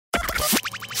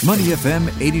Money FM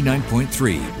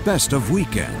 89.3, best of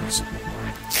weekends.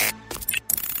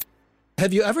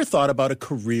 Have you ever thought about a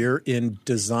career in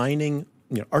designing,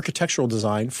 architectural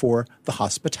design for the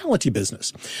hospitality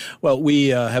business? Well, we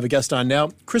have a guest on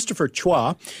now. Christopher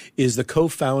Chua is the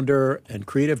co-founder and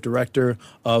creative director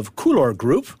of Couleur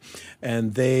Group.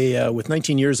 And they, with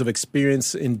 19 years of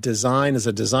experience in design as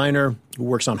a designer who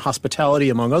works on hospitality,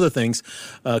 among other things,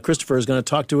 Christopher is going to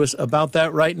talk to us about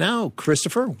that right now.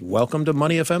 Christopher, welcome to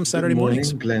Money FM Saturday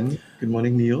Mornings. Good morning, Glenn. Good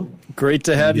morning, Neil. Great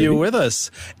to have you with us.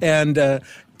 And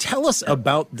tell us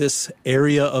about this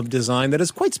area of design that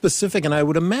is quite specific, and I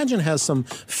would imagine has some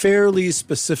fairly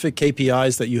specific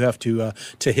KPIs that you have to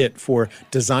hit for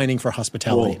designing for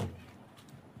hospitality. Well,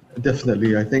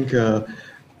 definitely. I think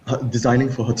designing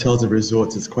for hotels and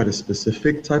resorts is quite a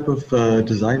specific type of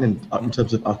design in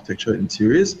terms of architecture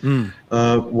interiors.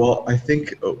 Well, I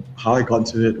think how I got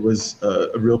into it was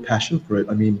a real passion for it.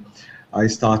 I mean, I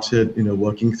started,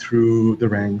 working through the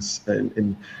ranks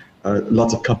in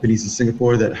lots of companies in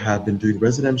Singapore that have been doing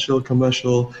residential,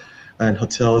 commercial, and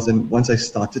hotels. And once I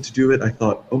started to do it, I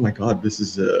thought, oh my God, this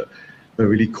is a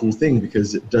really cool thing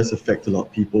because it does affect a lot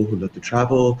of people who love to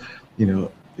travel.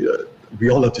 We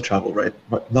all love to travel, right?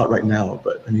 But not right now,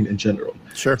 but I mean in general.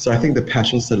 Sure. So I think the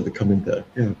passion started to come in there.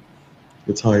 Yeah,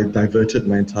 that's how I diverted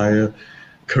my entire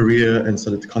career and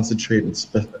started to concentrate and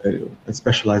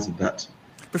specialize in that.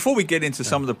 Before we get into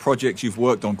some of the projects you've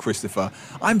worked on, Christopher,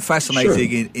 I'm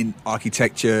fascinated in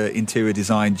architecture, interior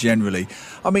design generally.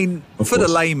 I mean, for the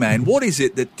layman, what is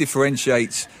it that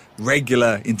differentiates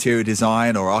regular interior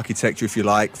design or architecture, if you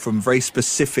like, from very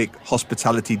specific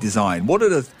hospitality design? What are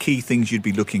the key things you'd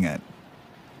be looking at?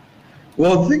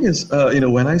 Well, the thing is,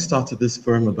 when I started this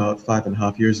firm about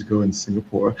 5.5 years ago in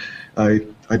Singapore, I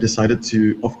decided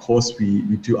to, of course, we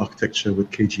do architecture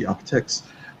with KG Architects.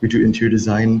 We do interior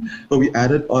design, but we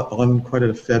added on quite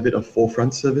a fair bit of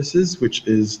forefront services, which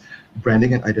is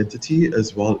branding and identity,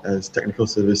 as well as technical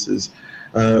services.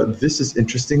 This is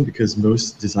interesting because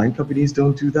most design companies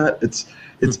don't do that. It's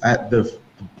at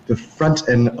the front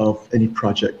end of any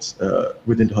project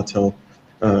within the hotel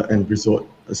and resort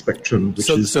spectrum.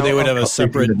 So they would have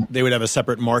a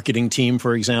separate marketing team,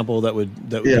 for example, that would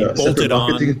be bolted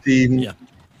on. Marketing team.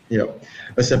 Yeah,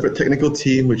 a separate technical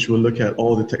team which will look at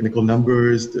all the technical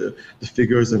numbers, the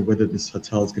figures, and whether this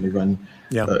hotel is going to run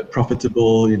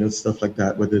profitable, stuff like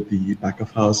that, whether the back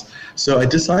of house. So I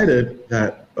decided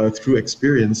that through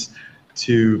experience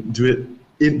to do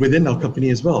it within our company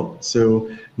as well. So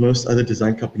most other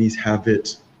design companies have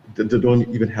it, they don't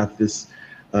even have this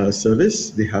service.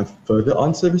 They have further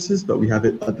on services, but we have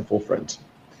it at the forefront.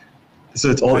 So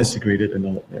it's all integrated and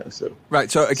all, Right,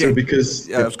 so again,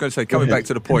 I was going to say, coming back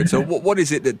to the point, so what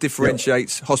is it that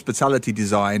differentiates hospitality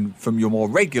design from your more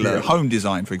regular home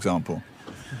design, for example?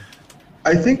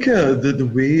 I think the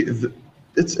way,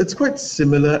 it's quite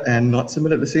similar and not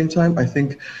similar at the same time. I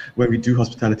think when we do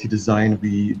hospitality design,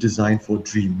 we design for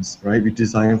dreams, right? We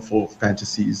design for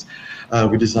fantasies.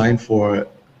 We design for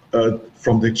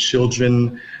from the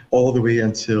children all the way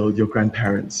until your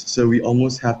grandparents. So we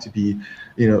almost have to be,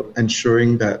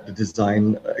 ensuring that the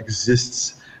design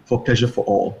exists for pleasure for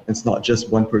all. It's not just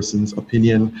one person's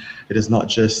opinion. It is not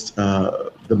just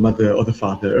the mother or the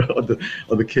father or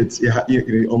the kids.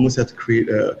 You almost have to create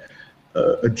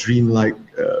a dream-like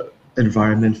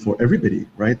environment for everybody,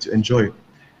 right, to enjoy.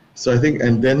 So I think,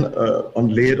 and then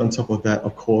layered on top of that,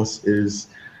 of course, is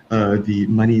the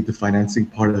money, the financing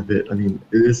part of it. I mean,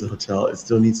 it is a hotel. It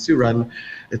still needs to run.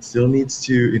 It still needs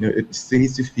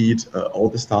to, feed all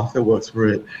the staff that works for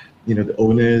it, the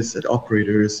owners, the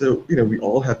operators. So, we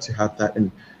all have to have that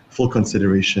in full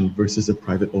consideration versus a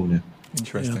private owner.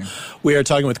 Interesting. Yeah. We are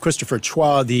talking with Christopher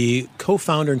Chua, the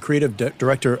co-founder and creative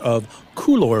director of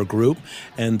Couleur Group,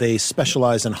 and they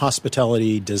specialize in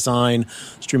hospitality design,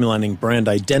 streamlining brand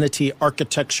identity,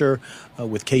 architecture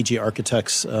with KG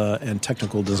Architects and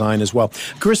technical design as well.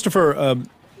 Christopher,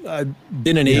 I've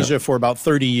been in Asia for about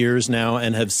 30 years now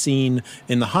and have seen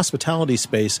in the hospitality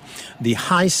space the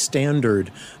high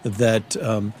standard that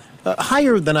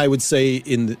higher than I would say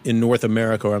in North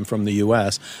America, or I'm from the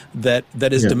U.S., that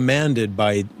is demanded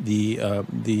by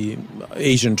the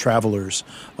Asian travelers,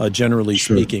 generally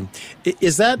speaking.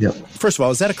 Is that, first of all,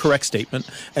 is that a correct statement?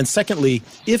 And secondly,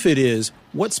 if it is,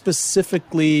 what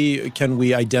specifically can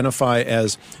we identify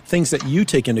as things that you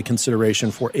take into consideration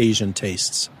for Asian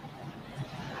tastes?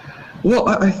 Well,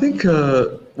 I think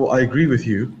well, I agree with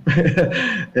you.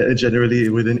 Generally,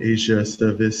 within Asia,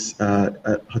 service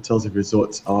at hotels and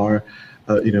resorts are,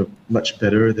 much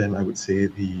better than I would say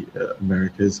the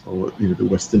Americas or the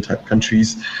Western type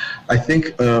countries. I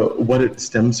think what it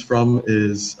stems from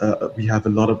is we have a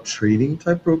lot of training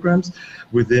type programs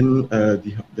within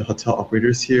the hotel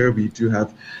operators here. We do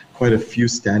have quite a few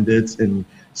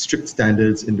strict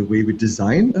standards in the way we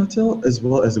design a hotel, as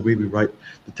well as the way we write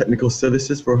the technical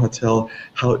services for a hotel,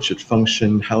 how it should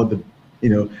function, how the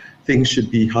things should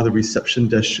be, how the reception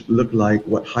desk should look like,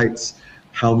 what heights,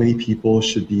 how many people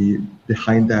should be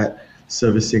behind that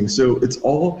servicing. So it's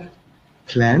all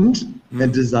planned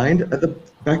and designed at the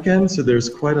back end. So there's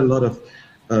quite a lot of,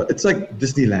 it's like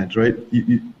Disneyland, right?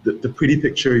 The pretty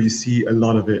picture, you see a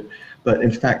lot of it. But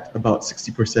in fact, about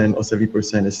 60% or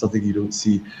 70% is something you don't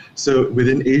see. So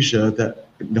within Asia, that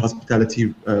the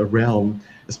hospitality realm,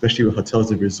 especially with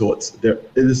hotels and resorts, it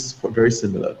is very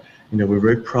similar. We're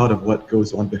very proud of what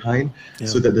goes on behind,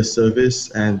 so that the service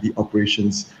and the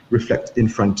operations reflect in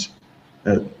front.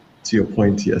 To your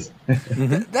point, yes.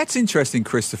 That's interesting,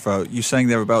 Christopher. You're saying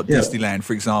there about Disneyland,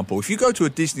 for example. If you go to a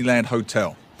Disneyland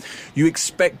hotel, you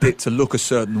expect it to look a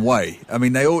certain way. I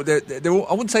mean, they're all,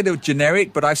 I wouldn't say they're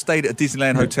generic, but I've stayed at a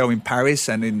Disneyland hotel in Paris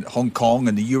and in Hong Kong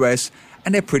and the US,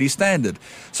 and they're pretty standard.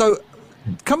 So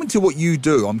coming to what you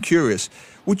do, I'm curious,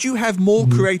 would you have more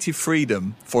creative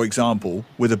freedom, for example,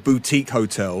 with a boutique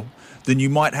hotel than you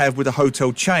might have with a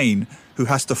hotel chain who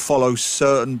has to follow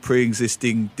certain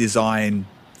pre-existing design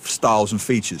styles and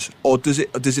features? Or does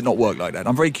it not work like that?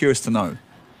 I'm very curious to know.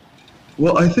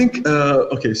 Well, I think,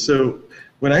 so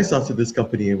when I started this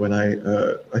company,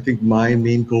 I think my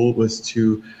main goal was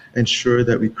to ensure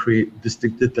that we create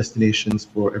distinctive destinations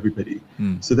for everybody.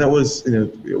 So that was,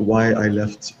 why I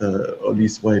left, or at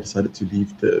least why I decided to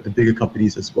leave the bigger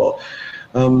companies as well.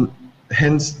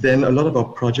 Hence, then a lot of our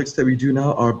projects that we do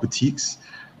now are boutiques,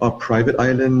 are private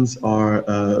islands, are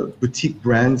boutique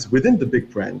brands within the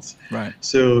big brands. Right.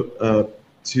 So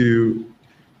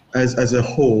as a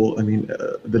whole, I mean,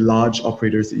 the large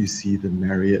operators that you see, the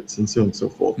Marriotts and so on and so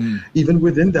forth, even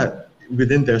within their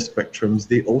spectrums,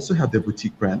 they also have their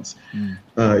boutique brands.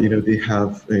 They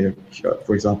have,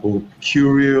 for example,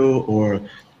 Curio or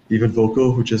even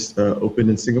Voco, who just opened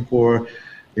in Singapore.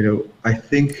 I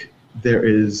think there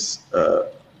is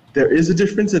a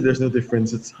difference and there's no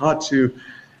difference. It's hard to,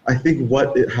 I think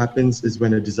what happens is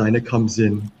when a designer comes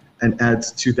in and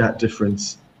adds to that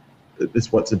difference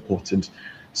is what's important.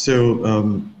 So,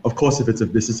 of course, if it's a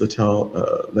business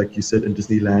hotel, like you said, in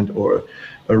Disneyland or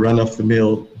a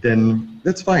run-of-the-mill, then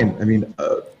that's fine. I mean,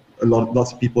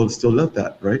 lots of people still love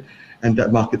that, right? And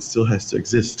that market still has to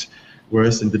exist.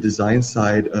 Whereas in the design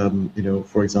side,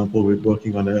 for example, we're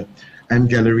working on a M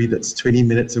Gallery that's 20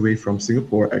 minutes away from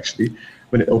Singapore, actually.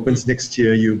 When it opens next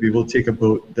year, you'll be able to take a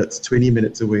boat that's 20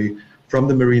 minutes away from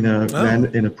the marina,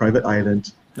 land in a private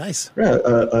island. Nice.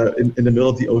 In the middle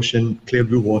of the ocean, clear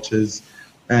blue waters.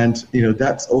 And,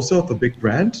 that's also of a big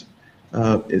brand.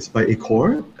 It's by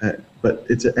Accor, but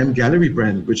it's an M Gallery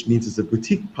brand, which means it's a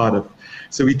boutique part of.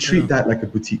 So we treat that like a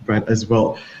boutique brand as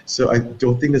well. So I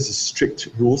don't think there's a strict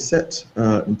rule set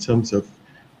in terms of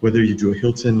whether you do a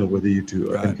Hilton or whether you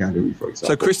do a gallery, for example.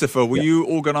 So, Christopher, will you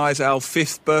organise our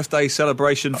 5th birthday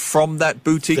celebration from that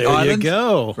boutique island? There you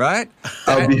go. Right?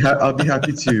 I'll be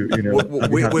happy to.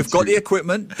 We've got the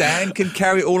equipment. Dan can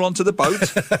carry it all onto the boat.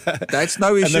 That's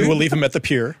no issue. And then we'll leave him at the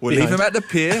pier. Leave him at the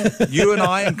pier. You and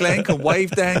I and Glenn can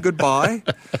wave Dan goodbye,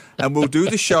 and we'll do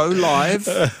the show live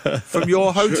from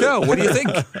your hotel. What do you think?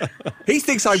 He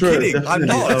thinks I'm kidding.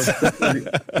 Definitely.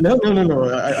 I'm not.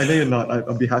 No. I know you're not.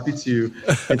 I'll be happy to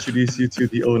introduce you to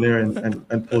the owner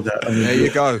and pull that. I mean, there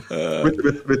you go.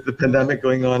 With the pandemic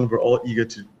going on, we're all eager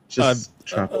to just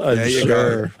travel.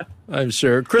 I'm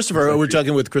sure. Christopher, we're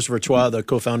talking with Christopher Chua, the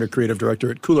co-founder, creative director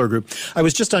at Coolor Group. I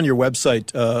was just on your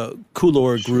website,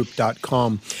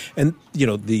 coolorgroup.com, and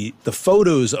the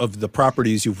photos of the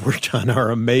properties you've worked on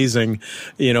are amazing.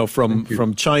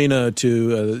 From China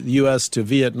to the U.S. to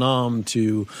Vietnam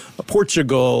to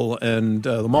Portugal and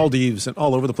the Maldives and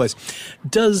all over the place.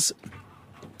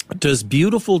 Does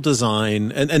beautiful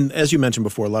design, and as you mentioned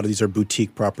before, a lot of these are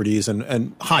boutique properties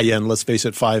and high end, let's face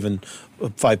it,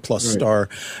 5+ star.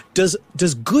 Does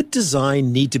good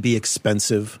design need to be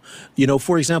expensive?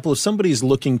 For example, if somebody's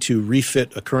looking to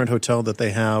refit a current hotel that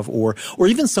they have, or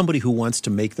even somebody who wants to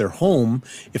make their home,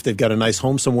 if they've got a nice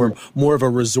home somewhere, more of a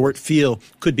resort feel,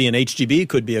 could be an HDB,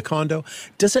 could be a condo.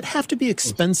 Does it have to be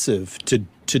expensive to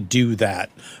do that?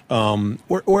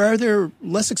 Or are there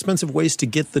less expensive ways to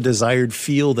get the desired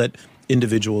feel that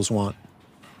individuals want?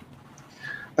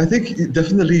 I think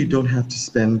definitely you don't have to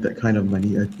spend that kind of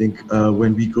money. I think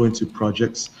when we go into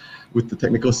projects with the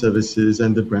technical services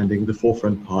and the branding, the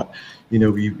forefront part,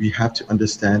 we have to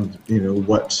understand,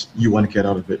 what you want to get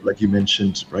out of it, like you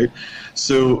mentioned, right?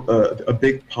 So a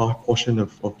big portion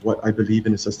of what I believe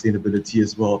in is sustainability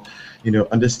as well,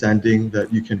 understanding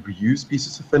that you can reuse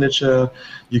pieces of furniture,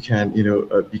 you can,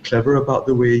 be clever about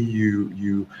the way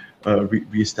you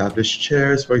re-establish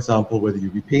chairs, for example, whether you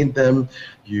repaint them,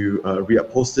 you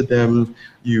reupholster them,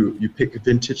 you pick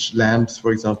vintage lamps,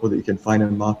 for example, that you can find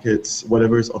in markets,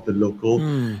 whatever is of the local,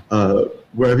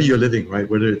 wherever you're living, right?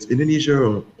 Whether it's Indonesia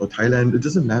or Thailand, it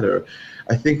doesn't matter.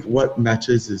 I think what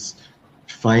matters is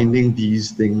finding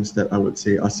these things that I would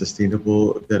say are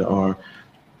sustainable, that are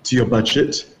to your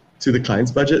budget, to the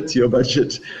client's budget, to your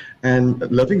budget, and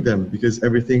loving them, because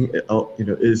everything,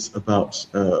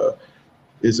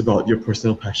 is about your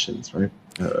personal passions, right?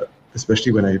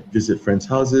 Especially when I visit friends'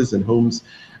 houses and homes.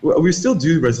 We still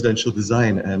do residential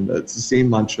design, and it's the same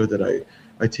mantra that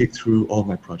I take through all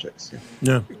my projects.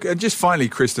 Yeah. Just finally,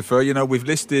 Christopher, we've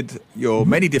listed your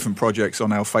many different projects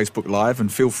on our Facebook Live,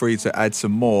 and feel free to add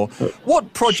some more.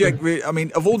 What project,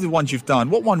 of all the ones you've done,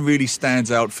 what one really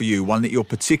stands out for you, one that you're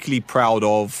particularly proud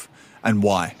of, and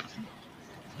why?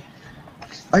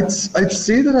 I'd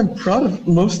say that I'm proud of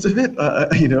most of it.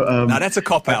 No, that's a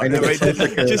cop-out.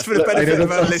 Just for the benefit of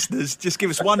our listeners, just give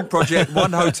us one project,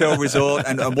 one hotel resort,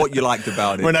 and what you liked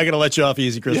about it. We're not going to let you off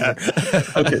easy, Christopher. Yeah.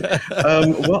 Okay.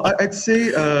 Well, I'd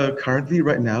say currently,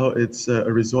 right now, it's a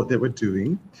resort that we're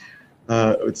doing.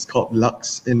 It's called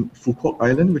Lux in Phu Quoc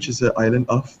Island, which is an island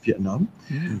of Vietnam.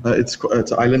 It's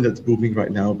an island that's booming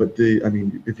right now. But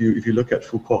if you look at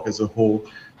Phu Quoc as a whole,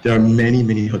 there are many,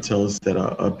 many hotels that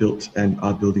are built and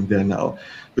are building there now.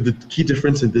 But the key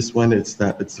difference in this one is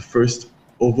that it's the first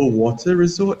over-water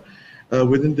resort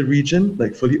within the region,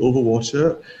 like fully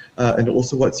over-water. And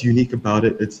also what's unique about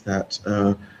it is that,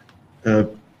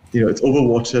 it's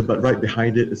over-water, but right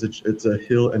behind it is it's a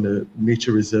hill and a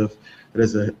nature reserve.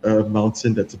 There's a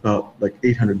mountain that's about like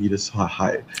 800 meters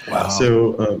high. Wow.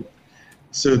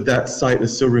 So that site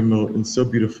is so remote and so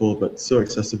beautiful, but so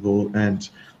accessible. And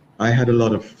I had a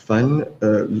lot of fun,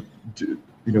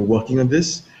 working on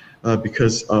this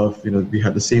because of, we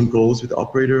had the same goals with the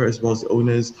operator as well as the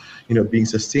owners, being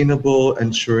sustainable,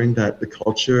 ensuring that the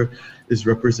culture is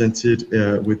represented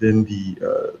within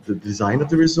the design of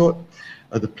the resort,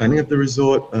 the planning of the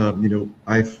resort.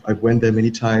 I've went there many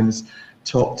times,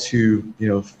 talked to,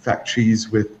 factories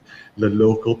with the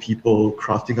local people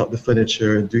crafting out the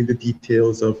furniture and doing the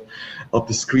details of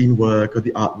the screen work or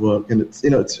the artwork, and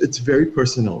it's very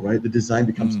personal, right? The design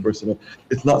becomes personal.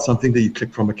 It's not something that you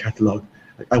click from a catalog.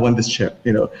 Like, I want this chair.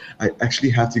 I actually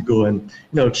have to go and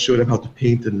show them how to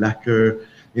paint and lacquer.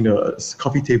 A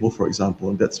coffee table, for example,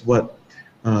 and that's what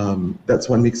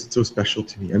makes it so special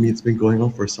to me. It's been going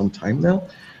on for some time now.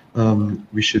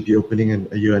 We should be opening in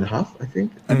a year and a half, I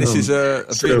think. And this is a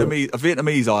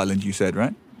Vietnamese island, you said,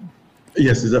 right?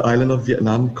 Yes, it's an island of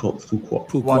Vietnam called Phu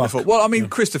Quoc. Wonderful. Well,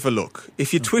 Christopher, look,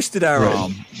 if you twisted our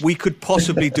arm, we could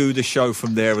possibly do the show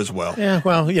from there as well. Yeah,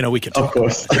 well, we could talk. Of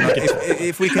course.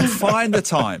 If we can find the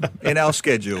time in our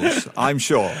schedules, I'm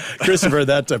sure. Christopher,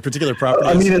 that particular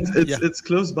property it's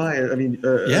close by.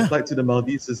 A flight to the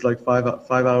Maldives is like 5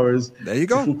 hours. There you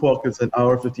go. To Phu Quoc, it's an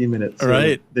hour, 15 minutes. All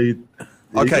right.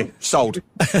 Okay, sold.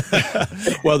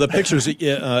 Well, the pictures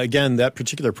again. That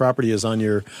particular property is on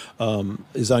your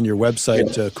website,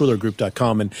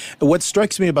 coolergroup.com. And what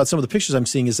strikes me about some of the pictures I'm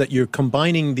seeing is that you're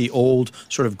combining the old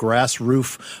sort of grass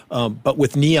roof, but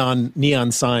with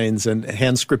neon signs and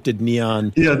hand scripted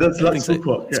neon. Yeah, that's Phu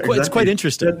Quoc. It's quite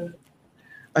interesting.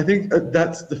 I think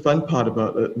that's the fun part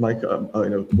about Mike,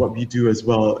 what we do as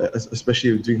well,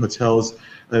 especially doing hotels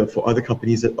for other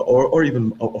companies or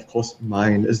even, of course,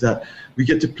 mine, is that we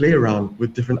get to play around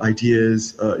with different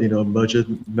ideas,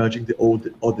 merging the old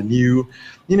or the new,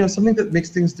 something that makes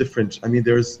things different.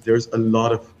 There's a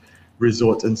lot of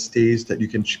resorts and stays that you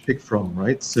can pick from,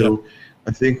 right? So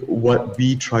I think what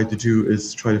we try to do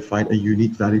is try to find a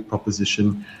unique value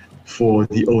proposition for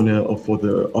the owner or for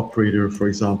the operator, for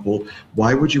example.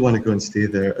 Why would you want to go and stay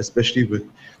there, especially with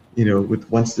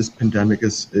once this pandemic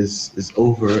is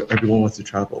over, everyone wants to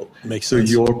travel. Makes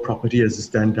sense. So your property has to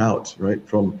stand out, right,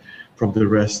 from the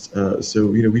rest. So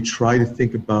we try to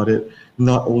think about it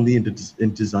not only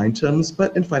in design terms,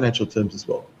 but in financial terms as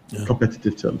well. Yeah.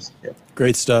 Competitive terms. Yeah.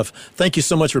 Great stuff. Thank you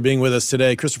so much for being with us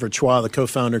today. Christopher Chua, the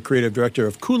co-founder, creative director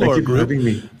of Coolor Group. Thank you for having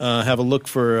me. Have a look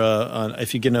for,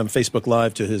 if you get on Facebook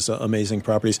Live, to his amazing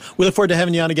properties. We look forward to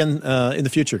having you on again in the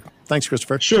future. Thanks,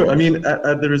 Christopher. Sure.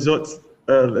 At the resorts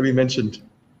that we mentioned.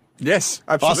 Yes,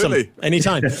 absolutely. Awesome.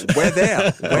 Anytime. We're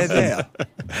there. We're there.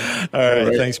 All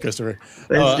right. Thanks, Christopher.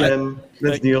 Thanks, Jen.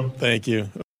 Thanks, Neil. Thank you.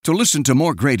 To listen to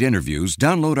more great interviews,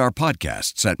 download our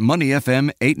podcasts at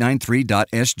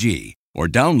moneyfm893.sg or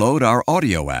download our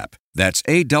audio app. That's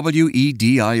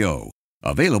AWEDIO.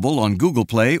 Available on Google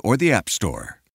Play or the App Store.